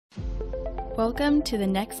Welcome to the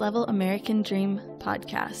Next Level American Dream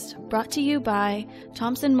podcast, brought to you by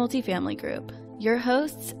Thompson Multifamily Group. Your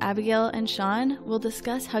hosts, Abigail and Sean, will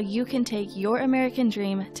discuss how you can take your American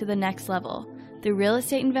dream to the next level through real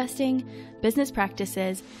estate investing, business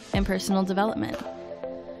practices, and personal development.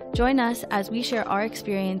 Join us as we share our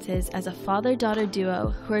experiences as a father-daughter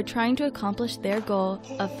duo who are trying to accomplish their goal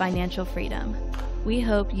of financial freedom. We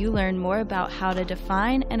hope you learn more about how to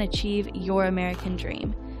define and achieve your American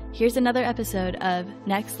dream. Here's another episode of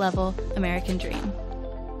Next Level American Dream.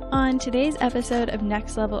 On today's episode of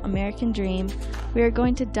Next Level American Dream, we are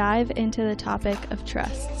going to dive into the topic of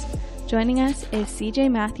trusts. Joining us is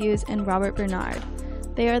CJ Matthews and Robert Bernard.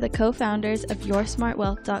 They are the co-founders of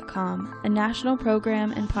YourSmartWealth.com, a national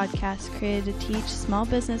program and podcast created to teach small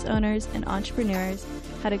business owners and entrepreneurs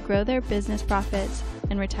how to grow their business profits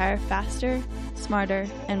and retire faster, smarter,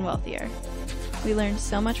 and wealthier. We learned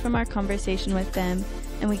so much from our conversation with them,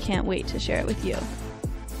 and we can't wait to share it with you.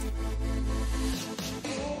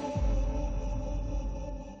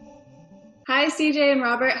 Hi, CJ and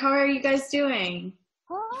Robert. How are you guys doing?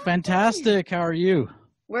 Fantastic. How are you?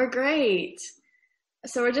 We're great.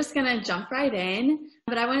 So we're just going to jump right in.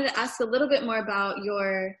 But I wanted to ask a little bit more about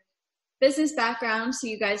your business background. So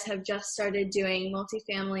you guys have just started doing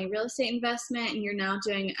multifamily real estate investment, and you're now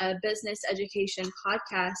doing a business education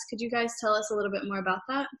podcast. Could you guys tell us a little bit more about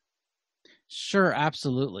that? Sure,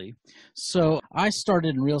 absolutely. So I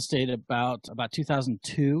started in real estate about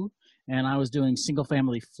 2002, and I was doing single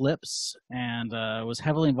family flips and was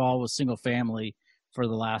heavily involved with single family for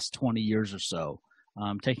the last 20 years or so,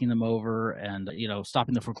 taking them over and,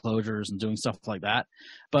 stopping the foreclosures and doing stuff like that.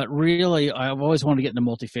 But really, I've always wanted to get into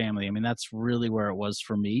multifamily. I mean, that's really where it was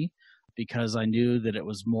for me because I knew that it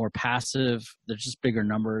was more passive, there's just bigger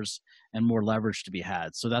numbers and more leverage to be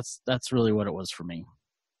had. So that's really what it was for me.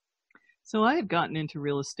 So I had gotten into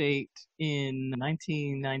real estate in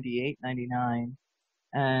 1998, 99,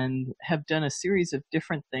 and have done a series of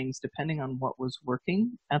different things depending on what was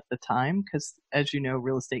working at the time, because as you know,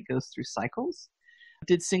 real estate goes through cycles.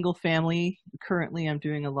 Did single family. Currently, I'm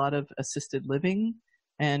doing a lot of assisted living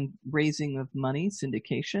and raising of money,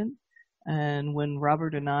 syndication. And when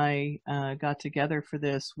Robert and I got together for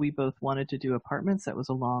this, we both wanted to do apartments. That was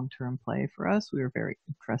a long-term play for us. We were very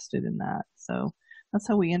interested in that. So that's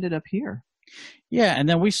how we ended up here. Yeah, and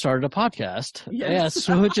then we started a podcast, yes,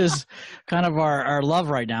 which is kind of our love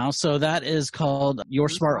right now. So that is called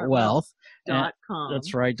YourSmartWealth.com.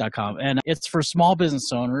 That's right, .com. And it's for small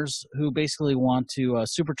business owners who basically want to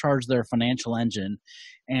supercharge their financial engine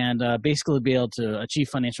and basically be able to achieve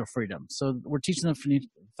financial freedom. So we're teaching them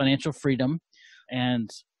financial freedom and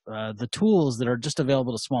the tools that are just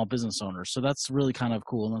available to small business owners. So that's really kind of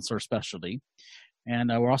cool, and that's our specialty. And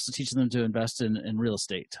we're also teaching them to invest in real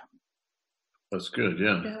estate. That's good,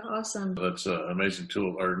 yeah. Yeah, awesome. That's an amazing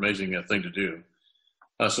tool or amazing thing to do.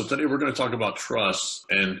 So today we're going to talk about trusts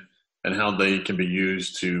and how they can be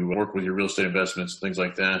used to work with your real estate investments, things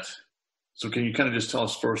like that. So can you kind of just tell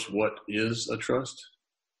us first, what is a trust?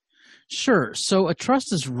 Sure. So a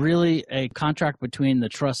trust is really a contract between the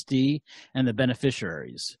trustee and the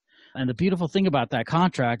beneficiaries. And the beautiful thing about that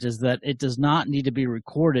contract is that it does not need to be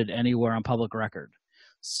recorded anywhere on public record.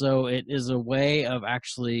 So it is a way of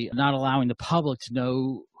actually not allowing the public to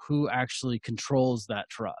know who actually controls that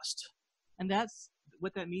trust. And that's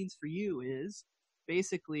what that means for you is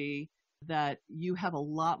basically that you have a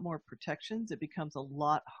lot more protections. It becomes a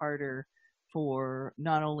lot harder for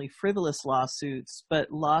not only frivolous lawsuits, but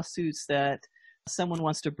lawsuits that someone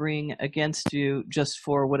wants to bring against you just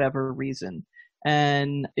for whatever reason.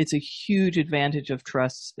 And it's a huge advantage of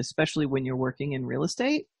trusts, especially when you're working in real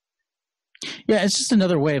estate. Yeah, it's just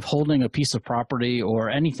another way of holding a piece of property or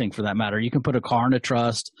anything for that matter. You can put a car in a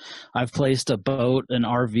trust. I've placed a boat and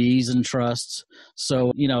RVs in trusts.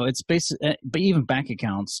 So, it's basic, but even bank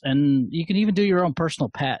accounts. And you can even do your own personal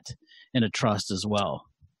pet in a trust as well.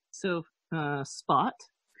 So Spot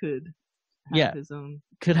could have his own.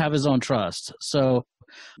 Could have his own trust. So,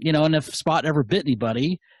 and if Spot ever bit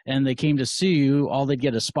anybody and they came to sue you, all they'd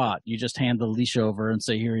get is Spot. You just hand the leash over and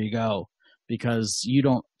say, here you go, because you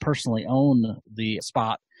don't personally own the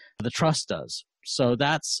Spot. The trust does. So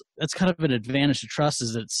that's kind of an advantage to trust,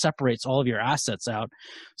 is that it separates all of your assets out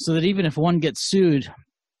so that even if one gets sued,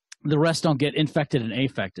 the rest don't get infected and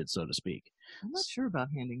affected, so to speak. I'm not sure about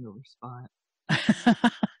handing over Spot.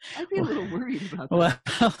 I'd be a little worried about that.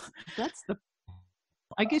 Well,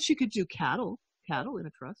 I guess you could do cattle in a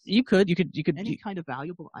trust. You could any kind of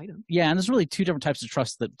valuable item. Yeah, and there's really two different types of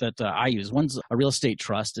trusts that I use. One's a real estate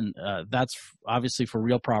trust, and that's obviously for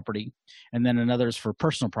real property, and then another is for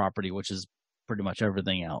personal property, which is pretty much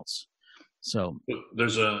everything else. So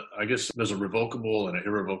I guess there's a revocable and an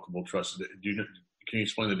irrevocable trust. Can you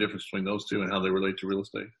explain the difference between those two and how they relate to real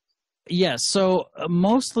estate? yes. So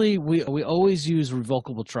mostly we always use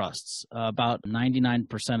revocable trusts about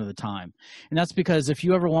 99% of the time. And that's because if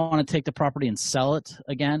you ever want to take the property and sell it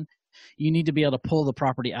again, you need to be able to pull the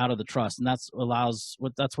property out of the trust. And that's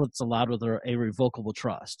what's allowed with a revocable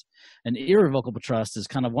trust. An irrevocable trust is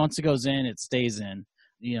kind of once it goes in, it stays in,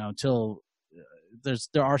 until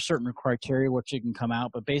there are certain criteria which it can come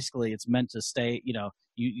out, but basically it's meant to stay,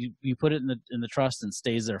 you put it in the trust and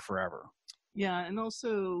stays there forever. Yeah, and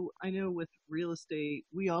also I know with real estate,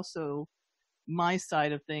 my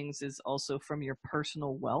side of things is also from your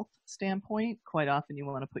personal wealth standpoint. Quite often you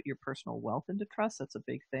want to put your personal wealth into trust. That's a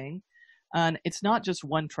big thing. And it's not just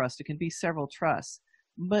one trust, it can be several trusts.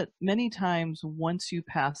 But many times once you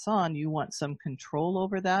pass on, you want some control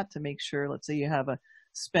over that to make sure, let's say you have a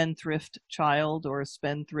spendthrift child or a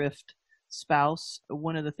spendthrift spouse.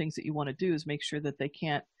 One of the things that you want to do is make sure that they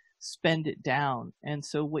can't spend it down. And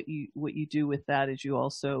so what you do with that is you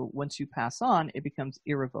also, once you pass on, it becomes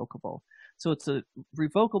irrevocable. So it's a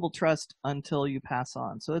revocable trust until you pass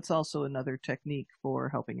on. So it's also another technique for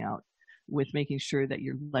helping out with making sure that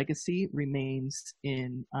your legacy remains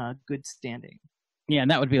in good standing. Yeah,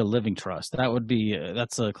 and that would be a living trust.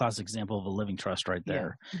 That's a classic example of a living trust right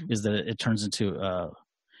there. Yeah. Mm-hmm. Is that it turns into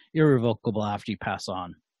irrevocable after you pass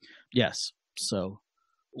on. Yes. So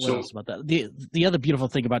what else about that? The other beautiful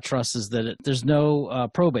thing about trust is that there's no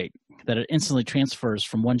probate, that it instantly transfers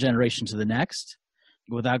from one generation to the next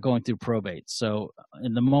without going through probate. So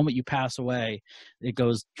in the moment you pass away, it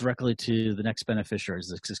goes directly to the next beneficiaries,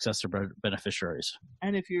 the successor beneficiaries.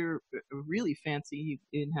 And if you're really fancy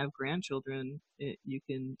and have grandchildren, you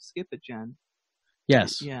can skip a gen.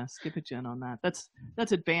 Yes. Yeah, skip a gen on that.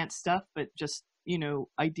 That's advanced stuff, but just,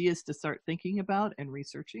 ideas to start thinking about and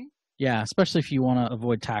researching. Yeah, especially if you want to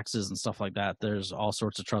avoid taxes and stuff like that. There's all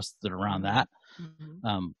sorts of trusts that are around that.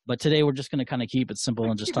 Mm-hmm. But today we're just going to kind of keep it simple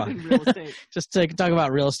and just talk real estate. Just to talk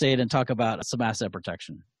about real estate and talk about some asset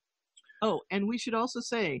protection. Oh, and we should also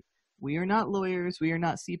say we are not lawyers, we are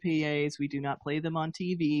not CPAs, we do not play them on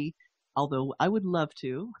TV. Although I would love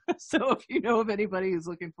to. So if you know of anybody who's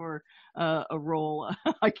looking for a role,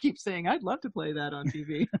 I keep saying I'd love to play that on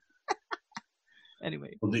TV.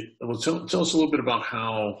 Anyway, tell us a little bit about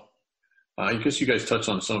how. I guess you guys touched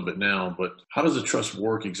on some of it now, but how does the trust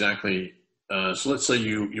work exactly? So let's say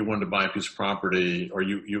you wanted to buy a piece of property, or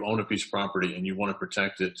you own a piece of property and you want to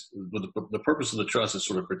protect it. But the purpose of the trust is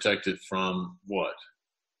sort of protect it from what?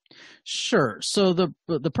 Sure. So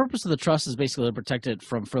the purpose of the trust is basically to protect it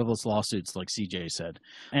from frivolous lawsuits, like CJ said.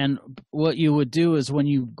 And what you would do is when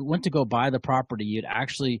you went to go buy the property, you'd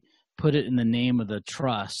actually put it in the name of the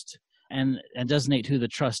trust and designate who the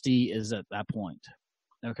trustee is at that point.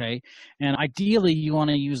 Okay. And ideally you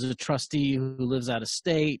want to use a trustee who lives out of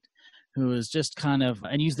state, who is just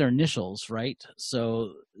and use their initials, right?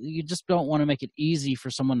 So you just don't want to make it easy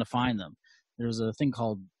for someone to find them. There's a thing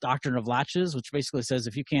called doctrine of latches, which basically says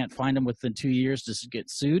if you can't find them within 2 years to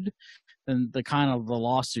get sued, then the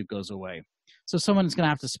lawsuit goes away. So someone's going to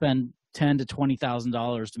have to spend $10,000 to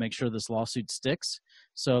 $20,000 to make sure this lawsuit sticks.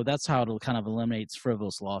 So that's how it'll kind of eliminates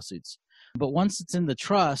frivolous lawsuits. But once it's in the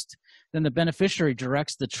trust, then the beneficiary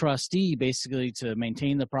directs the trustee basically to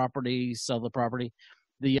maintain the property, sell the property.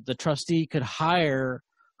 The trustee could hire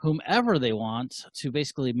whomever they want to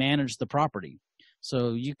basically manage the property.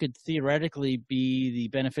 So you could theoretically be the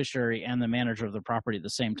beneficiary and the manager of the property at the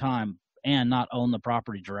same time and not own the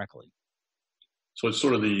property directly. So it's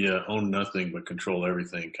sort of the own nothing but control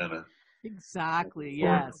everything kind of. Exactly.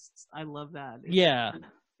 Yes. I love that.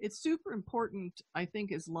 It's super important, I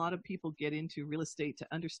think, as a lot of people get into real estate to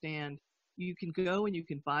understand you can go and you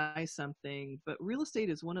can buy something, but real estate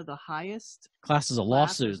is one of the highest classes of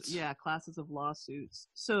lawsuits. Yeah, classes of lawsuits.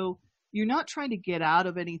 So you're not trying to get out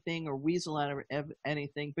of anything or weasel out of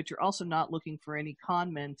anything, but you're also not looking for any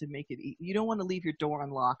con men to make it. You don't want to leave your door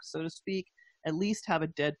unlocked, so to speak. At least have a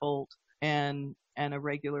deadbolt and a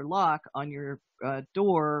regular lock on your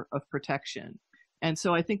door of protection. And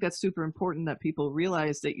so I think that's super important that people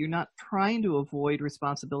realize that you're not trying to avoid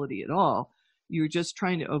responsibility at all. You're just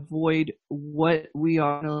trying to avoid what we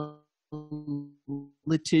are in a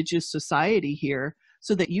litigious society here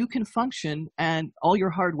so that you can function and all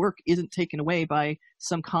your hard work isn't taken away by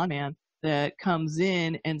some con man that comes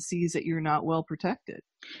in and sees that you're not well protected.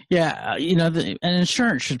 Yeah, an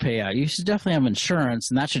insurance should pay out. You should definitely have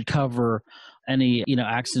insurance, and that should cover any,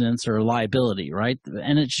 accidents or liability, right?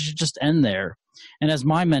 And it should just end there. And as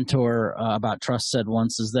my mentor about trust said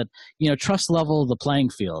once is that, trust level the playing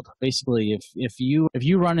field. Basically, if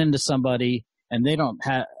you run into somebody and they don't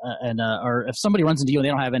have, or if somebody runs into you and they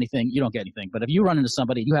don't have anything, you don't get anything. But if you run into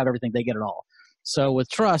somebody, you have everything, they get it all. So with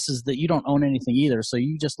trust is that you don't own anything either, so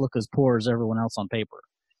you just look as poor as everyone else on paper.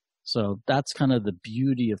 So that's kind of the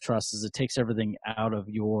beauty of trust, is it takes everything out of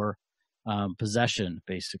your possession,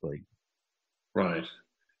 basically. Right.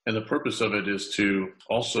 And the purpose of it is to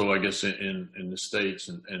also, I guess, in the States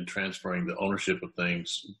and transferring the ownership of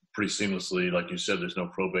things pretty seamlessly. Like you said, there's no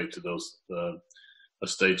probate to those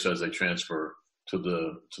estates as they transfer to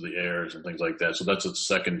the heirs and things like that. So that's a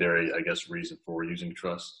secondary, I guess, reason for using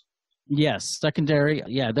trust. Yes, secondary.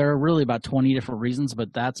 Yeah, there are really about 20 different reasons,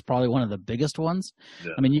 but that's probably one of the biggest ones.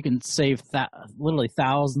 Yeah. I mean, you can save literally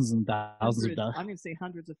thousands and thousands of dollars. I'm going to say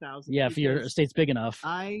hundreds of thousands. Yeah, if your estate's big enough.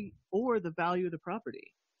 Or the value of the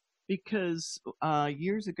property. Because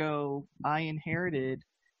years ago, I inherited,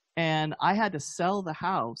 and I had to sell the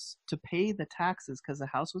house to pay the taxes because the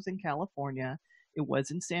house was in California. It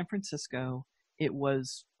was in San Francisco. It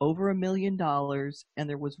was over $1 million, and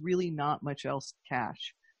there was really not much else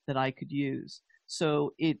cash that I could use.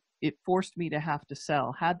 So it forced me to have to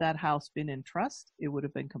sell. Had that house been in trust, it would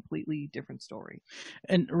have been a completely different story.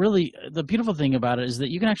 And really, the beautiful thing about it is that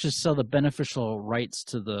you can actually sell the beneficial rights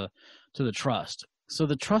to the trust. So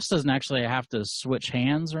the trust doesn't actually have to switch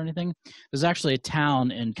hands or anything. There's actually a town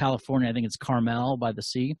in California, I think it's Carmel by the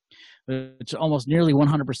sea, which almost nearly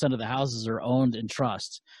 100% of the houses are owned in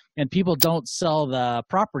trust. And people don't sell the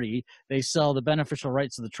property, they sell the beneficial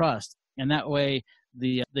rights of the trust. And that way,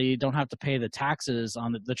 they don't have to pay the taxes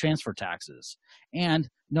on the transfer taxes, and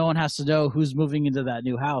no one has to know who's moving into that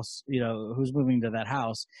new house. Who's moving to that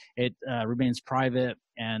house. It remains private,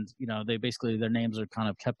 and they basically, their names are kind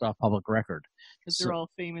of kept off public record because they're all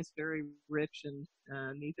famous, very rich, and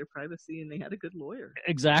need their privacy, and they had a good lawyer.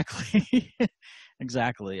 Exactly.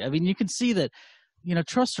 Exactly. I mean, you can see that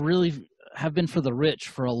trusts really have been for the rich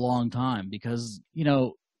for a long time, because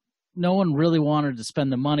no one really wanted to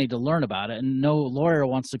spend the money to learn about it, and no lawyer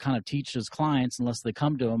wants to kind of teach his clients unless they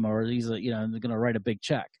come to him, or they're going to write a big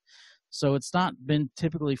check. So it's not been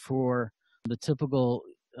typically for the typical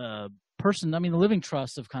person. I mean, the living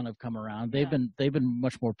trusts have kind of come around. They've been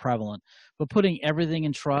much more prevalent, but putting everything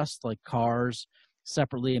in trust, like cars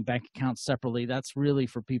separately and bank accounts separately, that's really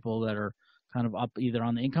for people that are kind of up either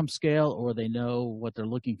on the income scale, or they know what they're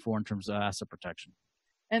looking for in terms of asset protection.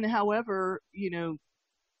 And however,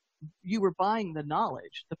 you were buying the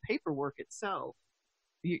knowledge, the paperwork itself.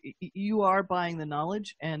 You are buying the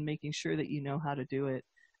knowledge and making sure that you know how to do it.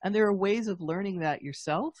 And there are ways of learning that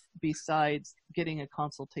yourself besides getting a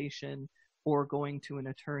consultation or going to an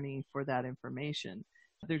attorney for that information.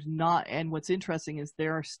 There's not, and what's interesting is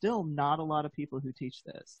there are still not a lot of people who teach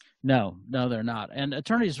this. No, they're not. And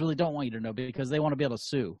attorneys really don't want you to know, because they want to be able to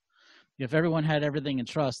sue. If everyone had everything in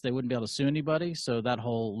trust, they wouldn't be able to sue anybody. So that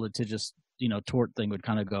whole litigious, tort thing would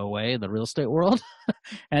kind of go away in the real estate world,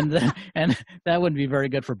 and that wouldn't be very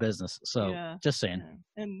good for business. So just saying.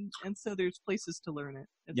 Yeah. And so there's places to learn it.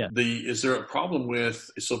 Is there a problem with,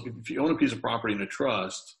 so if you own a piece of property in a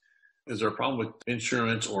trust, is there a problem with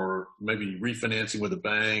insurance, or maybe refinancing with a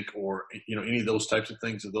bank, or any of those types of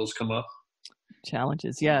things? Do those come up?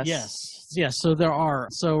 Challenges, yes. Yes. So there are.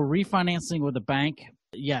 So refinancing with a bank.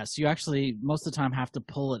 Yes, you actually most of the time have to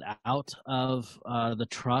pull it out of the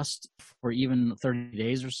trust for even 30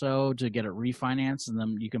 days or so to get it refinanced, and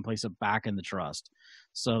then you can place it back in the trust.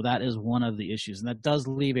 So that is one of the issues, and that does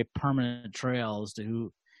leave a permanent trail as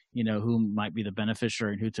to who might be the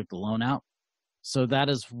beneficiary and who took the loan out. So that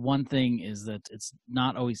is one thing, is that it's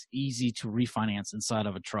not always easy to refinance inside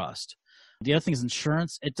of a trust. The other thing is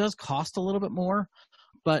insurance. It does cost a little bit more,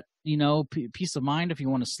 but peace of mind if you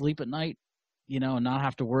want to sleep at night, and not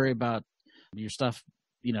have to worry about your stuff,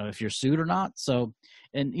 if you're sued or not. So,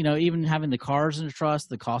 and, even having the cars in the trust,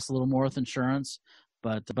 that costs a little more with insurance,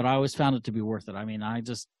 but I always found it to be worth it. I mean, I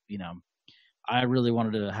just, I really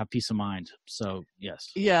wanted to have peace of mind. So,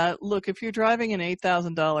 yes. Yeah. Look, if you're driving an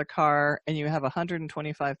 $8,000 car and you have a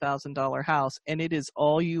 $125,000 house and it is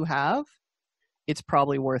all you have, it's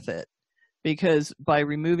probably worth it, because by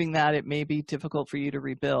removing that, it may be difficult for you to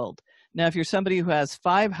rebuild. Now, if you're somebody who has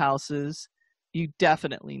 5 houses, you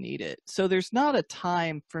definitely need it. So there's not a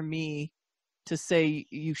time for me to say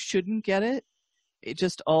you shouldn't get it. It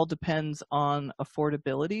just all depends on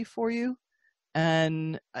affordability for you.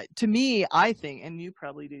 And to me, I think, and you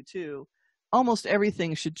probably do too, almost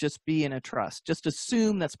everything should just be in a trust. Just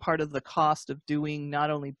assume that's part of the cost of doing not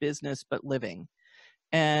only business, but living.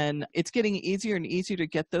 And it's getting easier and easier to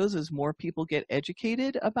get those as more people get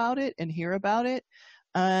educated about it and hear about it.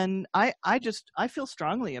 And I feel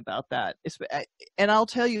strongly about that. And I'll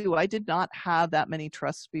tell you, I did not have that many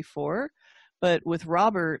trusts before, But with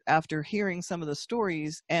Robert, after hearing some of the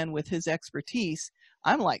stories and with his expertise,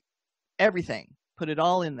 I'm like, everything, put it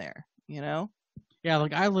all in there, you know? Yeah,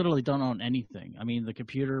 like I literally don't own anything. I mean, the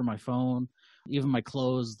computer, my phone, even my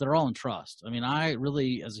clothes, they're all in trust. I mean, I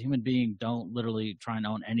really, as a human being, don't literally try and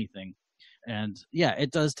own anything. And yeah,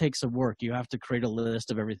 it does take some work. You have to create a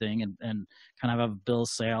list of everything and kind of have a bill of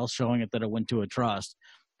sale showing it that it went to a trust.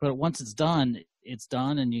 But once it's done,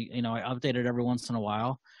 and you know, I update it every once in a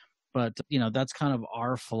while. But, you know, that's kind of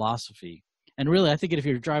our philosophy. And really, I think if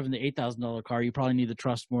you're driving the $8,000 car, you probably need to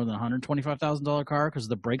trust more than a $125,000 car because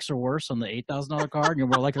the brakes are worse on the $8,000 car and you're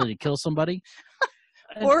more likely to kill somebody.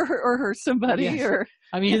 Or hurt somebody. Yes. Or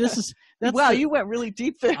I mean, wow, you went really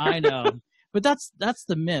deep there. I know. But that's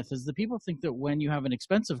the myth, is that people think that when you have an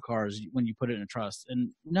expensive car is when you put it in a trust.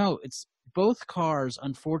 And no, it's both cars,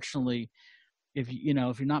 unfortunately, if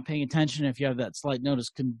you're not paying attention, if you have that slight notice,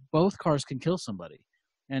 both cars can kill somebody.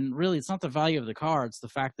 And really, it's not the value of the car; it's the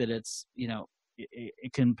fact that it's, you know,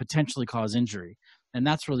 it can potentially cause injury, and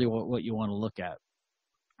that's really what you want to look at.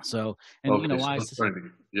 So, and Okay, you know, so why?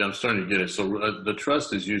 I'm starting to get it. So the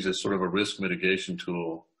trust is used as sort of a risk mitigation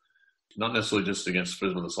tool, not necessarily just against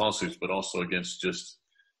frivolous lawsuits, but also against just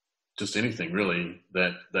anything really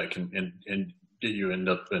that can and get you end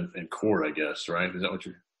up in court, I guess. Right? Is that what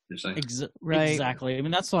you're saying? Right. Exactly. I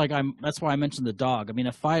mean, that's why I mentioned the dog. I mean,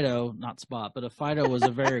 if Fido, not Spot, but if Fido was a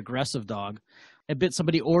very aggressive dog, it bit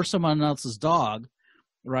somebody or someone else's dog,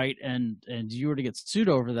 right? And you were to get sued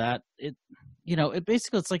over that,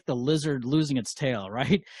 it's like the lizard losing its tail,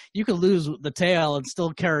 right? You could lose the tail and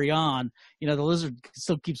still carry on. You know, the lizard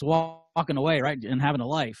still keeps walking away, right, and having a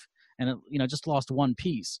life, and it, just lost one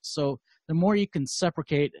piece. So the more you can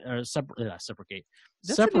separate. That's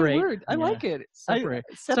separate. A new word. I like it. Separate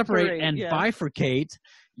and yeah. bifurcate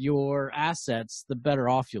your assets, the better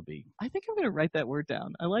off you'll be. I think I'm going to write that word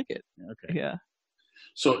down. I like it. Okay. Yeah.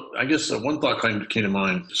 So I guess one thought came to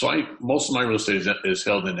mind. So most of my real estate is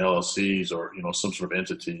held in LLCs or, some sort of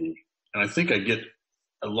entity. And I think I get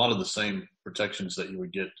a lot of the same protections that you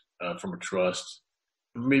would get from a trust.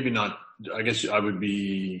 Maybe not. I guess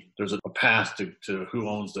there's a path to who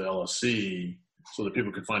owns the LLC so that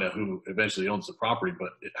people can find out who eventually owns the property. But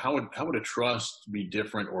how would a trust be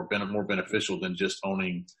different or more beneficial than just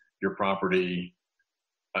owning your property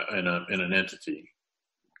in an entity?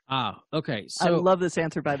 Okay. So I love this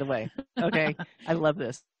answer, by the way. Okay. I love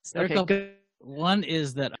this. Okay. One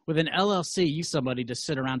is that with an LLC, you somebody to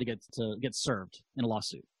sit around to get served in a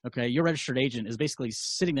lawsuit. Okay. Your registered agent is basically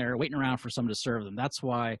sitting there waiting around for someone to serve them. That's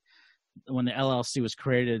why when the LLC was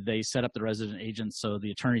created, they set up the resident agent so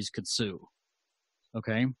the attorneys could sue.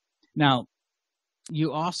 Okay. Now,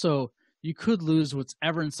 you could lose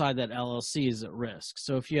whatever inside that LLC is at risk.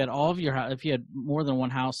 So if you had if you had more than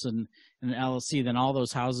one house in an LLC, then all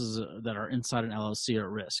those houses that are inside an LLC are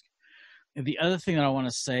at risk. And the other thing that I want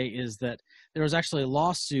to say is that there was actually a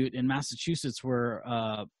lawsuit in Massachusetts where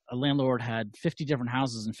a landlord had 50 different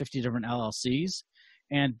houses and 50 different LLCs.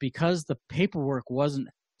 And because the paperwork wasn't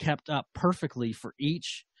kept up perfectly for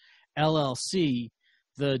each LLC,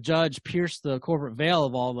 the judge pierced the corporate veil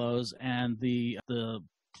of all those, and the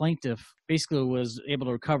plaintiff basically was able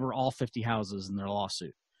to recover all 50 houses in their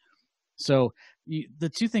lawsuit. So the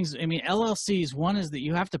two things, I mean, LLCs, one is that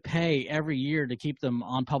you have to pay every year to keep them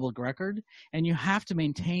on public record, and you have to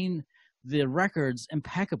maintain the records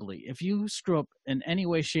impeccably. If you screw up in any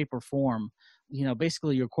way, shape, or form,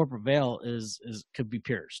 basically your corporate veil could be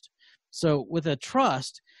pierced. So with a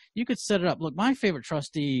trust, you could set it up. Look, my favorite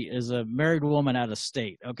trustee is a married woman out of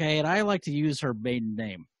state, okay? And I like to use her maiden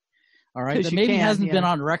name. All right, that maybe hasn't been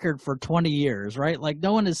on record for 20 years, right? Like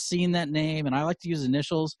no one has seen that name, and I like to use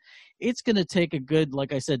initials. It's going to take a good,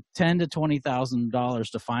 like I said, $10,000 to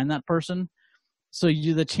 $20,000 to find that person. So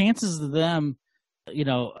the chances of them,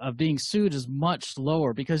 of being sued is much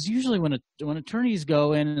lower, because usually when attorneys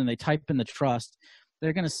go in and they type in the trust,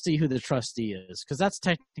 they're going to see who the trustee is, because that's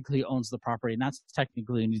technically owns the property, and that's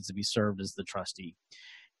technically needs to be served as the trustee.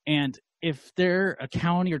 And if they're a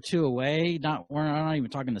county or two away, we're not even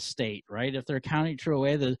talking the state, right? If they're a county or two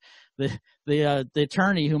away, the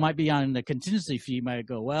attorney who might be on the contingency fee might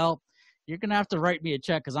go, well, you're going to have to write me a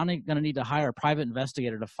check because I'm going to need to hire a private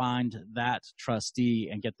investigator to find that trustee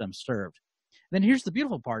and get them served. Then here's the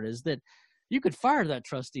beautiful part is that you could fire that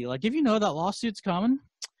trustee. Like if you know that lawsuit's coming,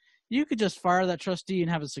 you could just fire that trustee and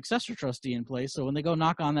have a successor trustee in place. So when they go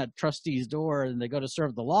knock on that trustee's door and they go to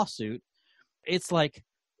serve the lawsuit, it's like,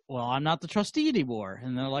 well, I'm not the trustee anymore.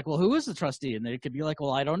 And they're like, well, who is the trustee? And they could be like,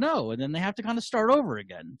 well, I don't know. And then they have to kind of start over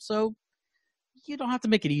again. So you don't have to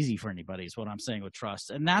make it easy for anybody is what I'm saying with trust.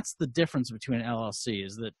 And that's the difference between an LLC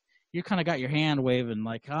is that you kind of got your hand waving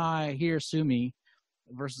like, here, sue me,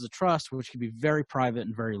 versus a trust, which can be very private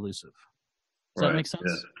and very elusive. Does that make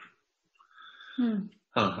sense? Yeah.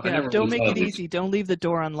 Yeah, don't make it easy. Don't leave the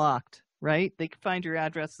door unlocked, right? They can find your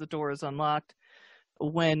address, the door is unlocked.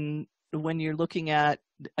 When you're looking at,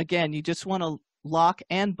 again, you just want to lock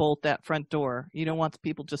and bolt that front door. You don't want the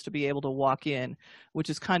people just to be able to walk in, which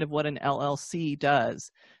is kind of what an LLC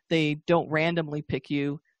does. They don't randomly pick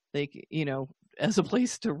you. They, as a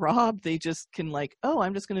place to rob, they just can like, oh,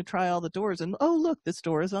 I'm just going to try all the doors, and oh, look, this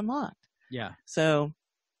door is unlocked. Yeah. So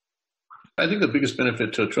I think the biggest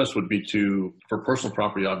benefit to a trust would be for personal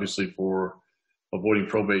property, obviously for avoiding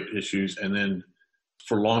probate issues, and then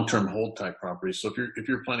for long-term hold type properties. So if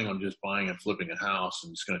you're planning on just buying and flipping a house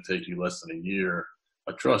and it's going to take you less than a year,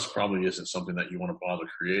 a trust probably isn't something that you want to bother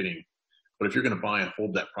creating. But if you're going to buy and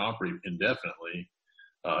hold that property indefinitely,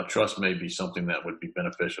 a trust may be something that would be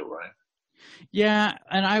beneficial, right? Yeah,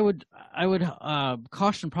 and I would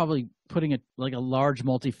caution probably putting a large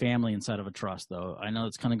multifamily inside of a trust, though. I know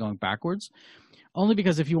it's kind of going backwards, only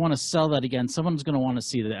because if you want to sell that again, someone's going to want to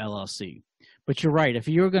see the LLC. But you're right. If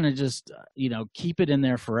you're going to just keep it in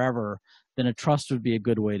there forever, then a trust would be a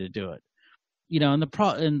good way to do it.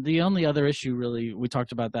 And the only other issue really, we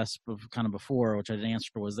talked about that kind of before, which I didn't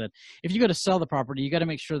answer, was that if you go to sell the property, you got to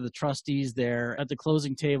make sure the trustee's there at the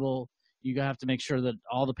closing table. You have to make sure that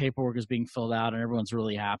all the paperwork is being filled out and everyone's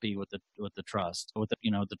really happy with the trust, with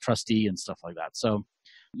the trustee and stuff like that. So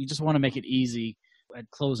you just want to make it easy at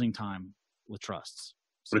closing time with trusts.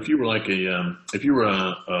 But if you were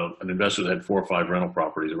an investor that had 4 or 5 rental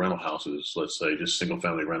properties, rental houses, let's say, just single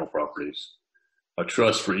family rental properties, a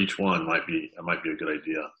trust for each one might be a good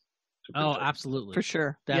idea. Oh, absolutely. For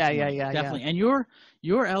sure. Definitely, Yeah. Definitely. And your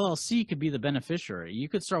LLC could be the beneficiary. You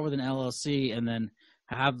could start with an LLC and then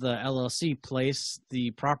have the LLC place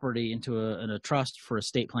the property into a trust for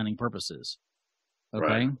estate planning purposes. Okay.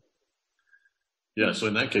 Right. Yeah. So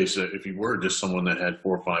in that case, if you were just someone that had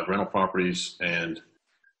 4 or 5 rental properties and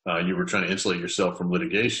you were trying to insulate yourself from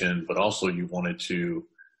litigation, but also you wanted to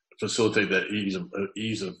facilitate that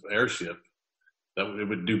ease of heirship, it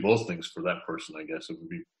would do both things for that person. I guess it would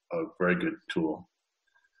be a very good tool.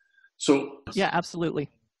 So yeah, absolutely.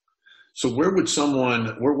 So where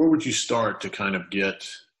would you start to kind of get,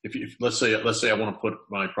 if let's say I want to put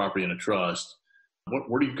my property in a trust,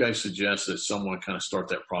 where do you guys suggest that someone kind of start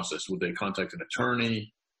that process? Would they contact an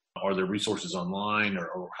attorney? Are there resources online,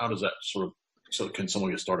 or how does that so can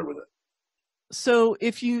someone get started with it? So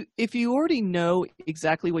if you already know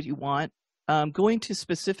exactly what you want, going to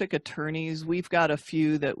specific attorneys, we've got a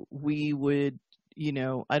few that we would,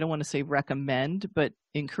 I don't want to say recommend, but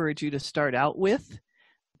encourage you to start out with,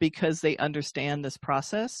 because they understand this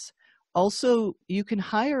process. Also, you can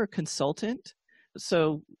hire a consultant.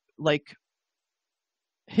 So like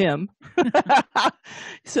him.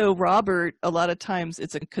 So Robert, a lot of times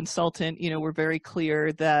it's a consultant. We're very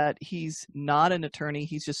clear that he's not an attorney.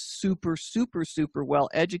 He's just super, super, super well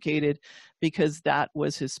educated, because that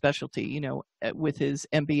was his specialty, with his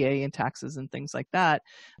MBA in taxes and things like that.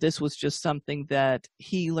 This was just something that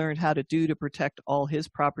he learned how to do to protect all his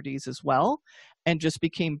properties as well, and just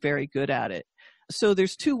became very good at it. So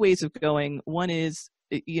there's 2 ways of going. One is,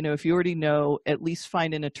 if you already know, at least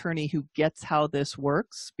find an attorney who gets how this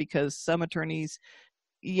works, because some attorneys,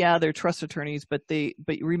 they're trust attorneys, but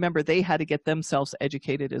remember, they had to get themselves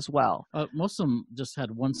educated as well. Most of them just had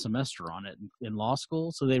 1 semester on it in law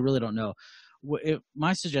school, so they really don't know.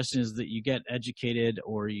 My suggestion is that you get educated,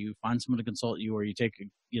 or you find someone to consult you, or you take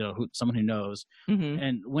someone who knows. Mm-hmm.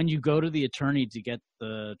 And when you go to the attorney to get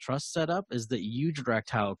the trust set up, is that you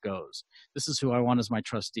direct how it goes. This is who I want as my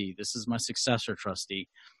trustee. This is my successor trustee.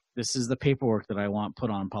 This is the paperwork that I want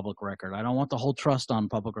put on public record. I don't want the whole trust on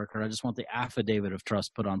public record. I just want the affidavit of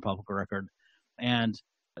trust put on public record. And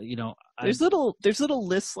there's little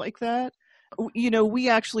lists like that. We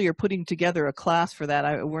actually are putting together a class for that.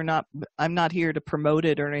 I'm not here to promote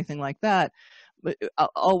it or anything like that. But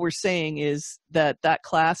all we're saying is that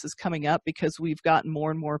class is coming up because we've gotten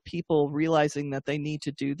more and more people realizing that they need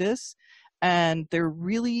to do this. And there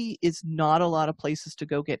really is not a lot of places to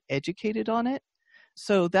go get educated on it.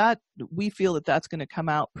 So that we feel that that's going to come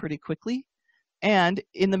out pretty quickly. And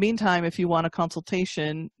in the meantime, if you want a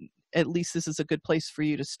consultation, at least this is a good place for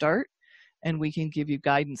you to start. And we can give you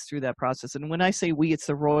guidance through that process. And when I say we, it's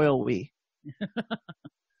the royal we.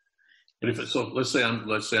 But let's say I'm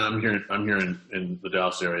here in the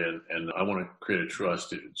Dallas area, and I want to create a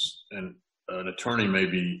trust, and an attorney may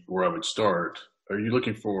be where I would start. Are you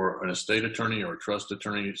looking for an estate attorney or a trust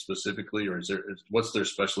attorney specifically, or what's their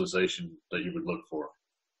specialization that you would look for?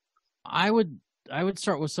 I would I would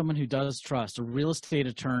start with someone who does trust, a real estate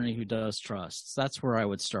attorney who does trusts. That's where I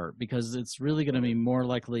would start, because it's really going to be more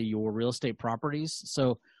likely your real estate properties.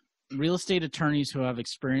 So real estate attorneys who have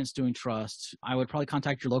experience doing trusts, I would probably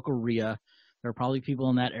contact your local RIA. There are probably people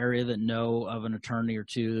in that area that know of an attorney or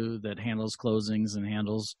two that handles closings and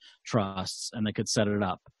handles trusts, and they could set it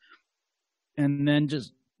up. And then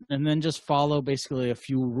just follow basically a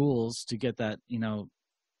few rules to get that,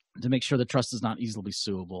 to make sure the trust is not easily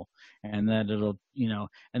suable, and that it'll,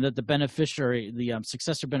 and that the beneficiary, the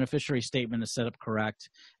successor beneficiary statement is set up correct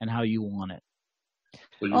and how you want it.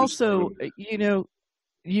 Also,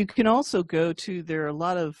 you can also go to, there are a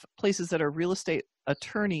lot of places that are real estate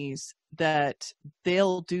attorneys that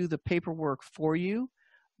they'll do the paperwork for you,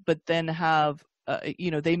 but then have,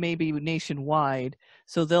 they may be nationwide,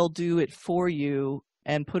 so they'll do it for you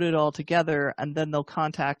and put it all together, and then they'll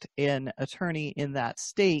contact an attorney in that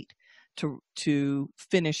state to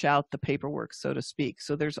finish out the paperwork, so to speak.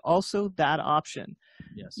 So there's also that option.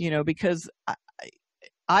 Yes. Because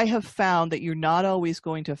I have found that you're not always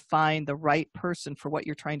going to find the right person for what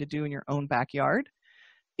you're trying to do in your own backyard.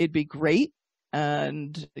 It'd be great.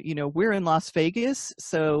 And, we're in Las Vegas,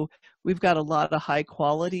 so we've got a lot of high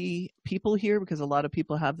quality people here, because a lot of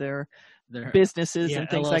people have their businesses and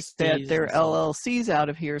things LLCs like that. Their LLCs out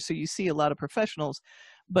of here. So you see a lot of professionals.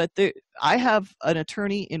 But I have an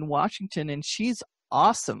attorney in Washington, and she's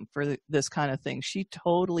awesome for this kind of thing. She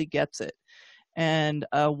totally gets it. And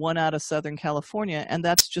one out of Southern California. And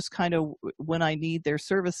that's just kind of when I need their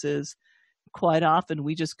services. Quite often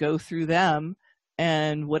we just go through them,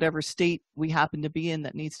 and whatever state we happen to be in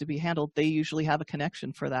that needs to be handled, they usually have a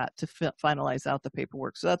connection for that to finalize out the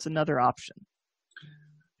paperwork. So that's another option.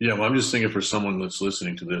 Yeah, well, I'm just thinking for someone that's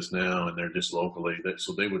listening to this now and they're just locally,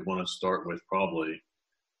 so they would want to start with probably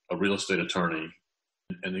a real estate attorney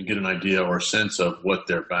and then get an idea or a sense of what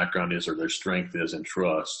their background is or their strength is in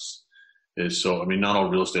trusts. So, not all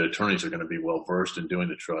real estate attorneys are going to be well versed in doing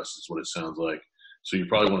the trust, is what it sounds like. So you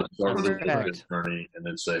probably want to start with a real estate attorney and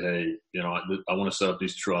then say, hey, I want to set up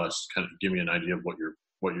these trusts, kind of give me an idea of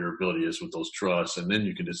what your ability is with those trusts, and then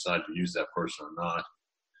you can decide to use that person or not.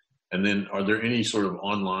 And then are there any sort of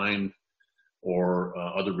online or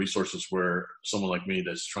other resources where someone like me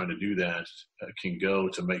that's trying to do that can go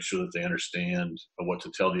to make sure that they understand what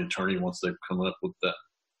to tell the attorney once they've come up with that?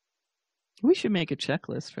 We should make a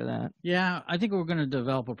checklist for that. Yeah, I think we're going to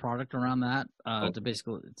develop a product around that to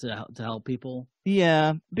basically to help people.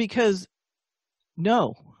 Yeah, because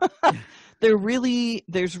no,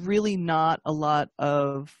 there's really not a lot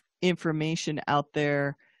of information out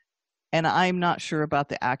there, and I'm not sure about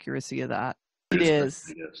the accuracy of that. It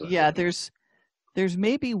is, yeah. There's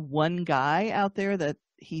maybe one guy out there that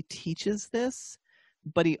he teaches this,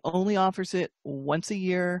 but he only offers it once a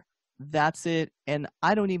year. That's it. And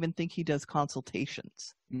I don't even think he does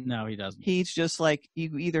consultations. No, he doesn't. He's just like,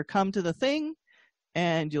 you either come to the thing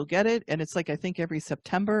and you'll get it. And it's like, I think every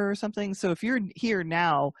September or something. So if you're here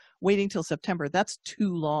now waiting till September, that's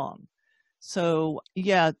too long. So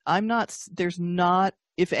yeah, there's not,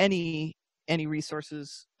 if any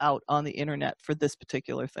resources out on the internet for this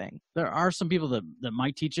particular thing. There are some people that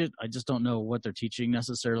might teach it. I just don't know what they're teaching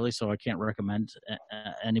necessarily. So I can't recommend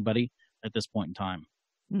anybody at this point in time.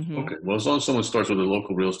 Mm-hmm. Okay. Well, as long as someone starts with a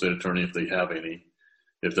local real estate attorney, if they have any,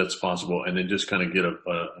 if that's possible, and then just kind of get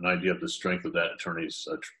an idea of the strength of that attorney's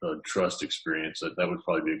trust experience, that would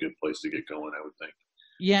probably be a good place to get going, I would think.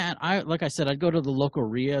 Yeah, and like I said, I'd go to the local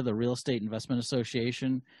RIA, the Real Estate Investment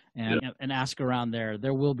Association, and ask around there.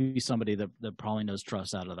 There will be somebody that probably knows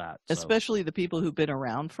trust out of that. So. Especially the people who've been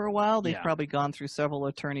around for a while. They've probably gone through several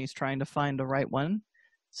attorneys trying to find the right one.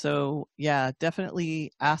 So yeah,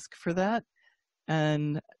 definitely ask for that.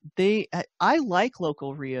 And I like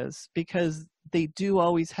local RIAs because they do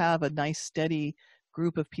always have a nice steady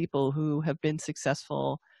group of people who have been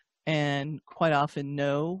successful and quite often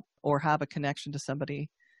know or have a connection to somebody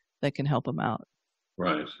that can help them out.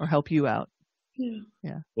 Right. Or help you out.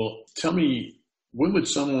 Yeah. Well, tell me, when would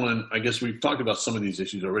someone, I guess we've talked about some of these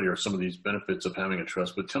issues already or some of these benefits of having a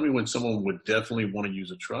trust, but tell me when someone would definitely want to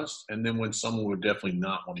use a trust and then when someone would definitely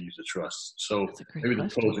not want to use a trust. So maybe the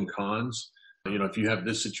pros and cons. If you have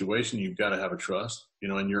this situation, you've got to have a trust,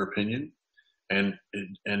 in your opinion. And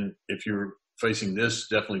if you're facing this,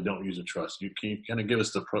 definitely don't use a trust. Can you kind of give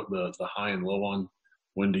us the high and low on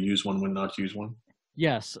when to use one, when not to use one?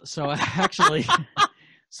 Yes. So actually,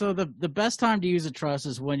 the best time to use a trust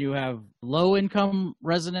is when you have low income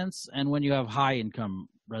residents and when you have high income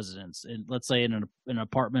residence, let's say in an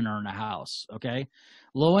apartment or in a house. Okay,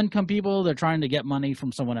 low income people, they're trying to get money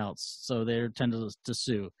from someone else, so they tend to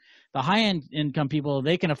sue. The high income people,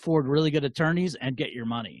 they can afford really good attorneys and get your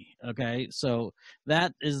money. Okay, so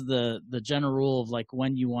that is the general rule of like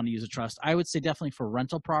when you want to use a trust. I would say definitely for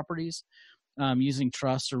rental properties, using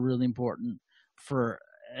trusts are really important. For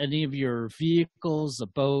any of your vehicles, a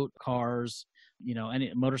boat, cars,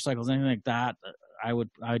 any motorcycles, anything like that, I would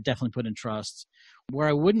definitely put in trusts. Where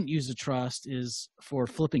I wouldn't use a trust is for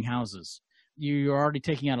flipping houses. You're already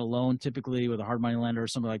taking out a loan, typically with a hard money lender or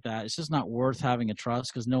something like that. It's just not worth having a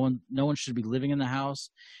trust because no one should be living in the house,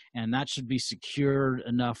 and that should be secured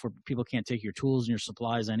enough where people can't take your tools and your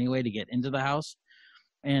supplies anyway to get into the house.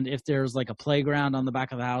 And if there's like a playground on the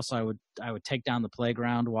back of the house, I would take down the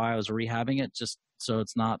playground while I was rehabbing it, just so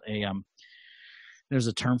it's not a there's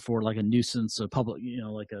a term for like a nuisance, a public,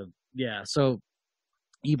 so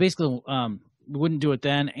you basically wouldn't do it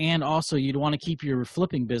then. And also you'd want to keep your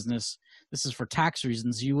flipping business. This is for tax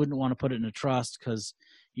reasons. You wouldn't want to put it in a trust because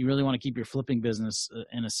you really want to keep your flipping business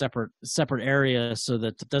in a separate area so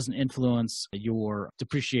that it doesn't influence your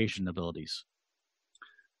depreciation abilities.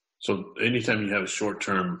 So anytime you have a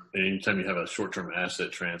short-term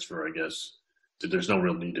asset transfer, I guess there's no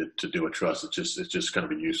real need to do a trust. It's just kind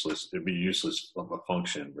of it'd be useless of a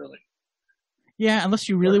function, really. Yeah, unless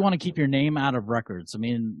you really want to keep your name out of records. I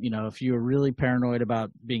mean, if you're really paranoid about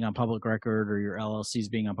being on public record or your LLCs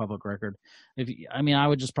being on public record, I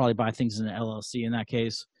would just probably buy things in an LLC in that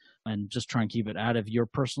case and just try and keep it out of your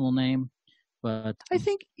personal name. But I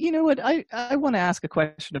think, you know what, I want to ask a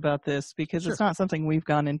question about this because Sure. It's not something we've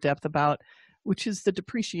gone in depth about, which is the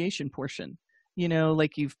depreciation portion.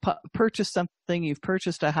 Like you've purchased something, you've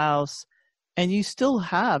purchased a house, and you still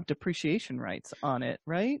have depreciation rights on it,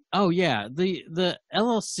 right? Oh yeah, the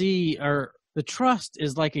LLC or the trust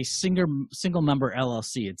is like a single member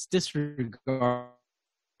LLC. It's disregarded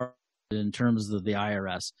in terms of the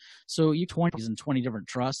IRS. So you 20 different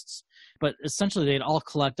trusts, but essentially they'd all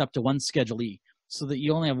collect up to one Schedule E, so that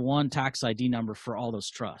you only have one tax ID number for all those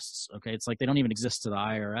trusts. Okay, it's like they don't even exist to the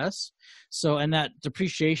IRS. So, and that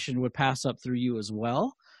depreciation would pass up through you as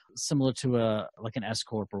well, similar to like an S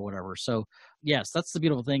corp or whatever. So, yes, that's the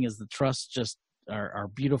beautiful thing is the trusts just are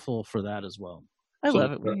beautiful for that as well. I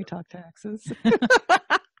love it when you talk taxes.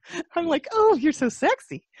 I'm like, oh, you're so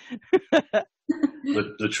sexy.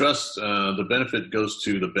 The trust, the benefit goes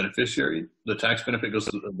to the beneficiary. The tax benefit goes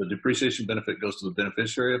to the depreciation benefit goes to the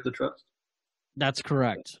beneficiary of the trust. That's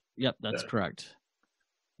correct. Yep, that's correct.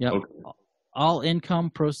 Yep. Okay. All income,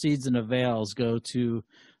 proceeds, and avails go to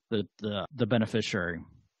the beneficiary.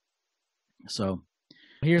 So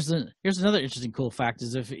here's another interesting cool fact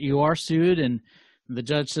is if you are sued and the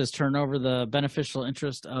judge says turn over the beneficial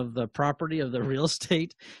interest of the property of the real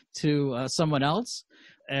estate to someone else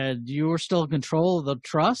and you're still in control of the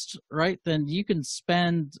trust, right? Then you can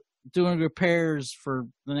spend doing repairs for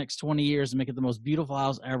the next 20 years and make it the most beautiful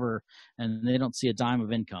house ever, and they don't see a dime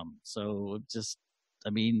of income. So just,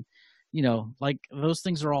 like those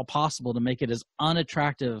things are all possible to make it as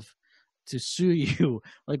unattractive to sue you.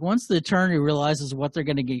 Like once the attorney realizes what they're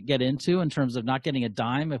going to get into in terms of not getting a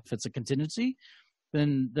dime if it's a contingency,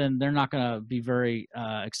 then they're not going to be very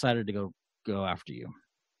excited to go after you.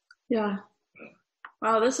 Yeah.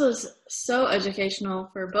 Wow, this was so educational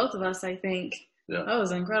for both of us, I think. Yeah. That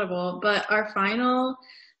was incredible. But our final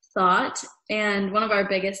thought and one of our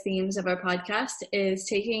biggest themes of our podcast is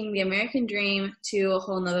taking the American dream to a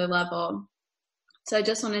whole nother level. So I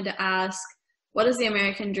just wanted to ask, what does the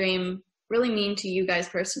American dream really mean to you guys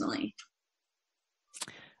personally?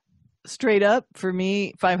 Straight up, for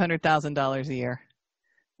me, $500,000 a year.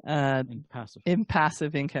 In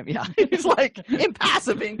passive income. Yeah. It's like in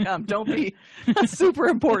passive income. That's super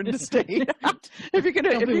important to state. If you're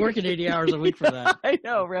going to be working 80 hours a week for that. I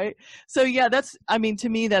know, right? So yeah, to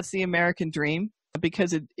me, that's the American dream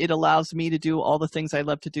because it allows me to do all the things I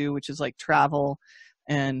love to do, which is like travel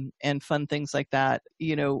and fun things like that,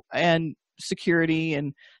 and security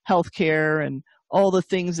and healthcare and all the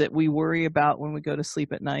things that we worry about when we go to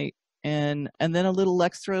sleep at night. And then a little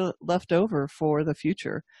extra left over for the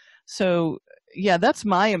future. So yeah, that's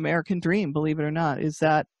my American dream, believe it or not, is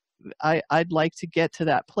that I'd like to get to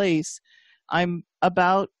that place. I'm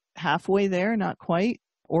about halfway there, not quite,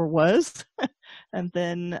 or was. And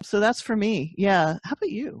then, so that's for me. Yeah. How about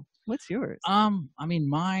you? What's yours?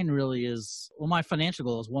 Mine really is, my financial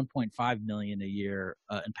goal is 1.5 million a year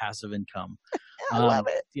in passive income. I love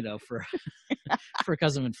it. For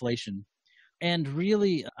because of inflation. And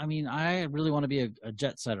really, I mean, I really want to be a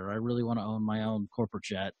jet setter. I really want to own my own corporate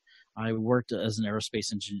jet. I worked as an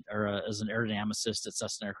aerospace engineer, or as an aerodynamicist at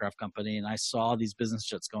Cessna Aircraft Company, and I saw these business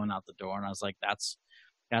jets going out the door, and I was like, that's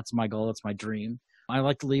my goal. That's my dream. I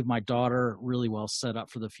like to leave my daughter really well set up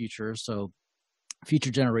for the future, so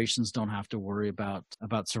future generations don't have to worry about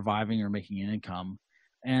surviving or making an income.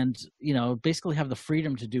 And, basically have the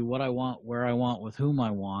freedom to do what I want, where I want, with whom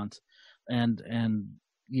I want, and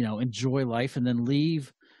enjoy life, and then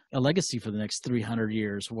leave a legacy for the next 300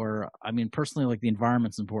 years where, I mean, personally, like, the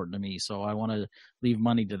environment's important to me. So I want to leave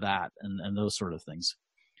money to that and those sort of things.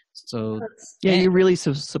 So yeah, you're really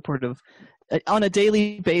so supportive on a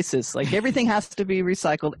daily basis. Like, everything has to be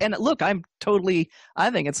recycled. And look, I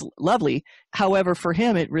think it's lovely. However, for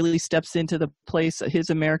him, it really steps into the place. His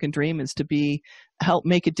American dream is to help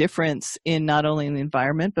make a difference in not only the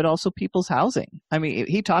environment, but also people's housing. I mean,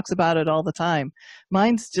 he talks about it all the time.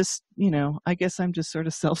 Mine's just, I guess I'm just sort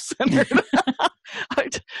of self-centered.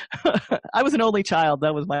 I was an only child.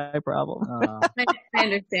 That was my problem. I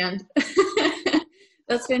understand.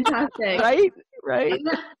 That's fantastic. Right.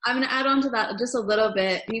 I'm going to add on to that just a little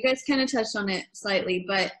bit. You guys kind of touched on it slightly,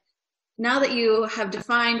 but now that you have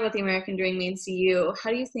defined what the American dream means to you, how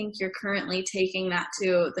do you think you're currently taking that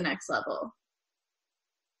to the next level?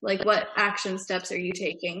 Like, what action steps are you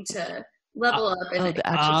taking to level up and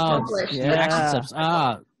accomplish? The action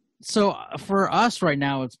steps. So for us right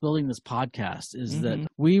now, it's building this podcast is that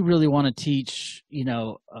we really want to teach,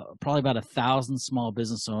 probably about 1,000 small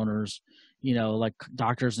business owners, like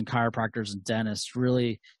doctors and chiropractors and dentists,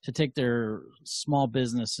 really to take their small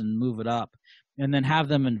business and move it up, and then have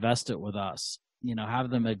them invest it with us. Have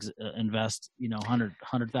them invest,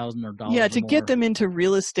 $100,000 or dollars. Yeah, to more. get them into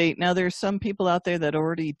real estate. Now, there's some people out there that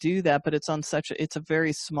already do that, but it's on it's a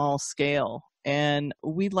very small scale, and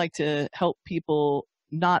we'd like to help people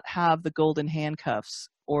not have the golden handcuffs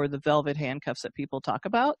or the velvet handcuffs that people talk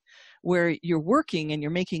about, where you're working and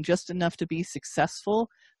you're making just enough to be successful,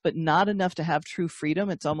 but not enough to have true freedom.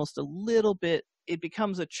 It's almost a little bit, it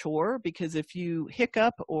becomes a chore, because if you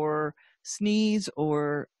hiccup or sneeze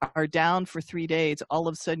or are down for 3 days, all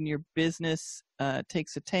of a sudden your business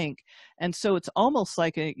takes a tank. And so it's almost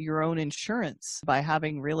like your own insurance by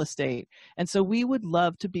having real estate. And so we would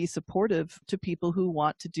love to be supportive to people who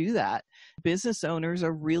want to do that. Business owners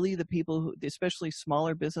are really the people who, especially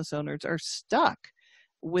smaller business owners, are stuck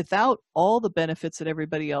without all the benefits that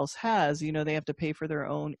everybody else has. They have to pay for their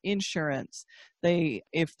own insurance.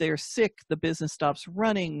 If they're sick, the business stops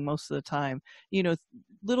running most of the time.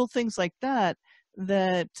 Little things like that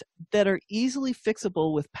are easily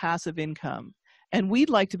fixable with passive income. And we'd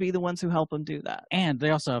like to be the ones who help them do that. And they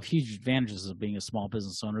also have huge advantages of being a small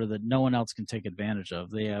business owner that no one else can take advantage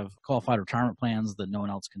of. They have qualified retirement plans that no one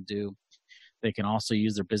else can do. They can also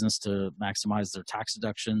use their business to maximize their tax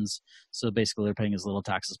deductions. So basically, they're paying as little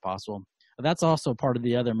tax as possible. But that's also part of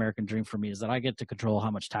the other American dream for me, is that I get to control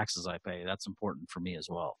how much taxes I pay. That's important for me as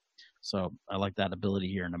well. So I like that ability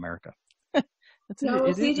here in America.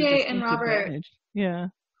 CJ and Robert, advantage. Yeah.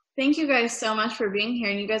 Thank you guys so much for being here.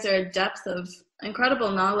 And you guys are a depth of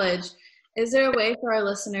incredible knowledge. Is there a way for our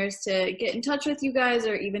listeners to get in touch with you guys,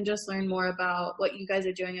 or even just learn more about what you guys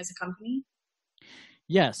are doing as a company?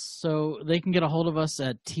 Yes. So they can get a hold of us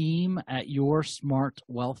at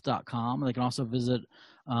team@yoursmartwealth.com. They can also visit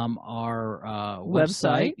our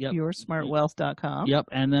website, yoursmartwealth.com. Yep.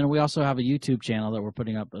 And then we also have a YouTube channel that we're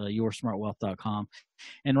putting up, yoursmartwealth.com.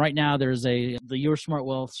 And right now there's the Your Smart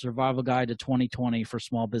Wealth Survival Guide to 2020 for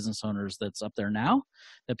small business owners that's up there now,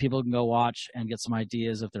 that people can go watch and get some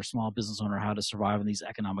ideas if they're a small business owner, how to survive in these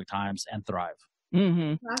economic times and thrive.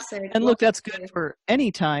 Classic. And look, that's good for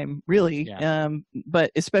any time, really,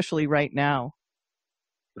 but especially right now.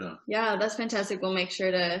 Yeah, that's fantastic. We'll make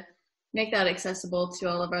sure to make that accessible to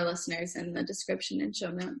all of our listeners in the description and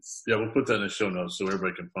show notes. Yeah, we'll put that in the show notes so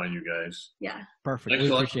everybody can find you guys. Yeah. Perfect. Thanks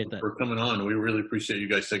we appreciate that for coming on. We really appreciate you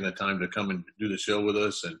guys taking the time to come and do the show with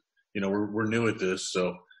us. And, we're new at this,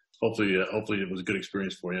 so hopefully it was a good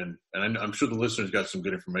experience for you. And I'm sure the listeners got some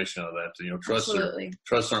good information out of that.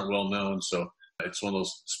 Trusts aren't well known, so it's one of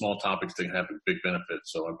those small topics that can have a big benefit.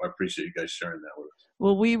 So I appreciate you guys sharing that with us.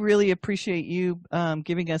 Well, we really appreciate you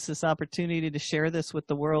giving us this opportunity to share this with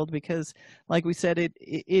the world, because like we said,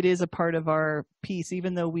 it is a part of our piece.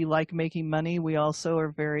 Even though we like making money, we also are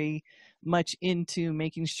very much into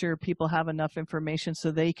making sure people have enough information so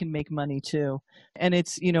they can make money too. And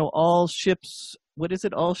it's, all ships, what is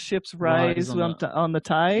it? All ships rise on the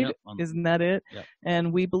tide. Yep, isn't that it? Yep.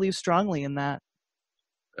 And we believe strongly in that.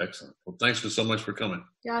 Excellent. Well, thanks so much for coming.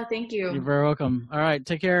 Yeah, thank you. You're very welcome. All right.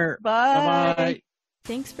 Take care. Bye. Bye-bye.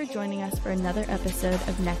 Thanks for joining us for another episode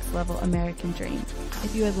of Next Level American Dream.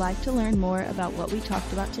 If you would like to learn more about what we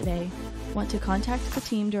talked about today, want to contact the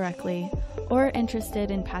team directly, or are interested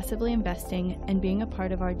in passively investing and being a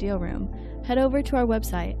part of our deal room, head over to our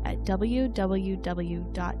website at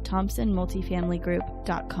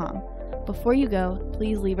www.thompsonmultifamilygroup.com. Before you go,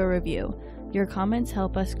 please leave a review. Your comments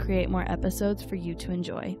help us create more episodes for you to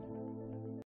enjoy.